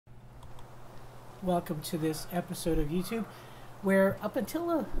Welcome to this episode of YouTube where up until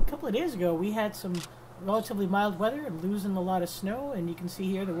a couple of days ago we had some relatively mild weather and losing a lot of snow, and you can see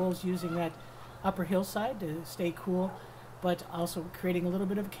here the wolves using that upper hillside to stay cool, but also creating a little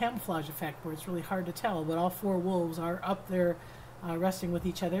bit of a camouflage effect where it's really hard to tell, but all four wolves are up there resting with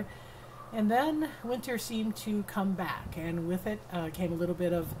each other. And then winter seemed to come back, and with it came a little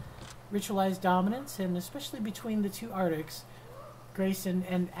bit of ritualized dominance, and especially between the two Arctics, Grayson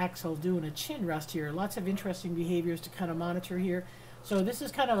and Axel doing a chin rest here. Lots of interesting behaviors to kind of monitor here. So this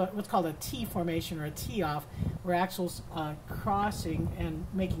is kind of what's called a T formation, or a T off, where Axel's crossing and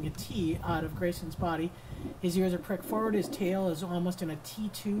making a T out of Grayson's body. His ears are pricked forward, his tail is almost in a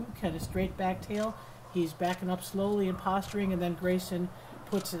T2, kind of straight back tail. He's backing up slowly and posturing, and then Grayson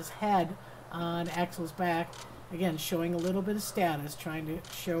puts his head on Axel's back, again showing a little bit of status, trying to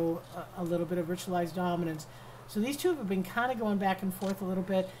show a little bit of ritualized dominance. So these two have been kind of going back and forth a little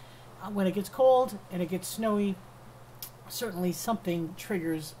bit. When it gets cold and it gets snowy, certainly something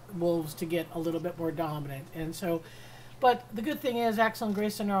triggers wolves to get a little bit more dominant. And so, but the good thing is Axel and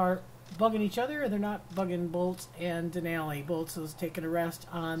Grayson are bugging each other, and they're not bugging Bolts and Denali. Bolts is taking a rest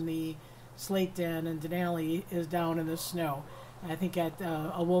on the slate den, and Denali is down in the snow. I think at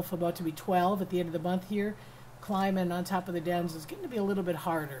a wolf about to be 12 at the end of the month here, climbing on top of the dens is getting to be a little bit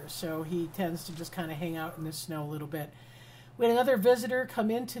harder, so he tends to just kind of hang out in the snow a little bit. We had another visitor come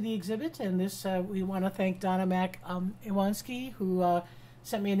into the exhibit, and this we want to thank Donna Mac Iwanski, who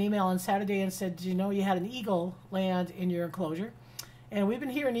sent me an email on Saturday and said, you know, you had an eagle land in your enclosure. And we've been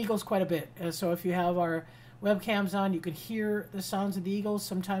hearing eagles quite a bit, so if you have our webcams on, you can hear the sounds of the eagles.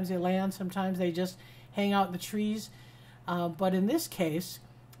 Sometimes they land, sometimes they just hang out in the trees. But in this case,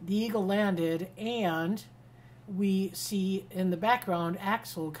 the eagle landed, and we see in the background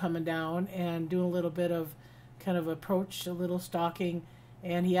Axel coming down and doing a little bit of kind of approach, a little stalking,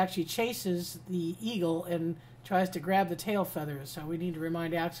 and he actually chases the eagle and tries to grab the tail feathers. So we need to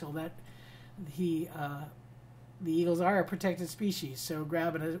remind Axel that the eagles are a protected species, so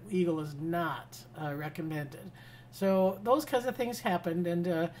grabbing an eagle is not recommended. So those kinds of things happened,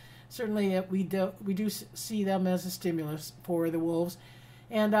 and certainly we do see them as a stimulus for the wolves.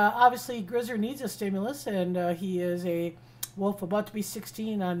 And obviously Grizzer needs a stimulus, and he is a wolf about to be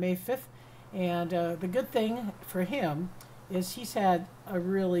 16 on May 5th. And the good thing for him is he's had a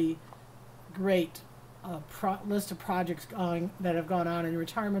really great list of projects that have gone on in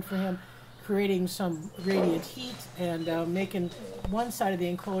retirement for him, creating some radiant heat and making one side of the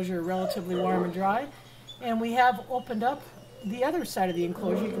enclosure relatively warm and dry. And we have opened up the other side of the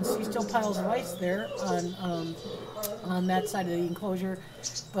enclosure. You can see still piles of ice there on that side of the enclosure,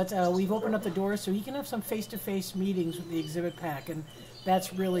 but we've opened up the door so he can have some face-to-face meetings with the exhibit pack, and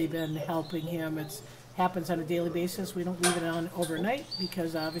that's really been helping him. It happens on a daily basis. We don't leave it on overnight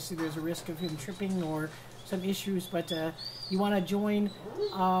because obviously there's a risk of him tripping or some issues, but you want to join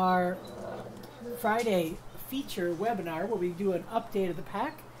our Friday feature webinar where we do an update of the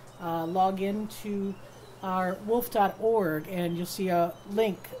pack. Log in to our wolf.org and you'll see a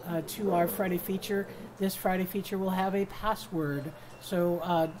link to our Friday feature. This Friday feature will have a password,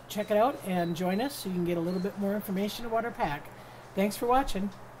 so check it out and join us so you can get a little bit more information about our pack. Thanks for watching.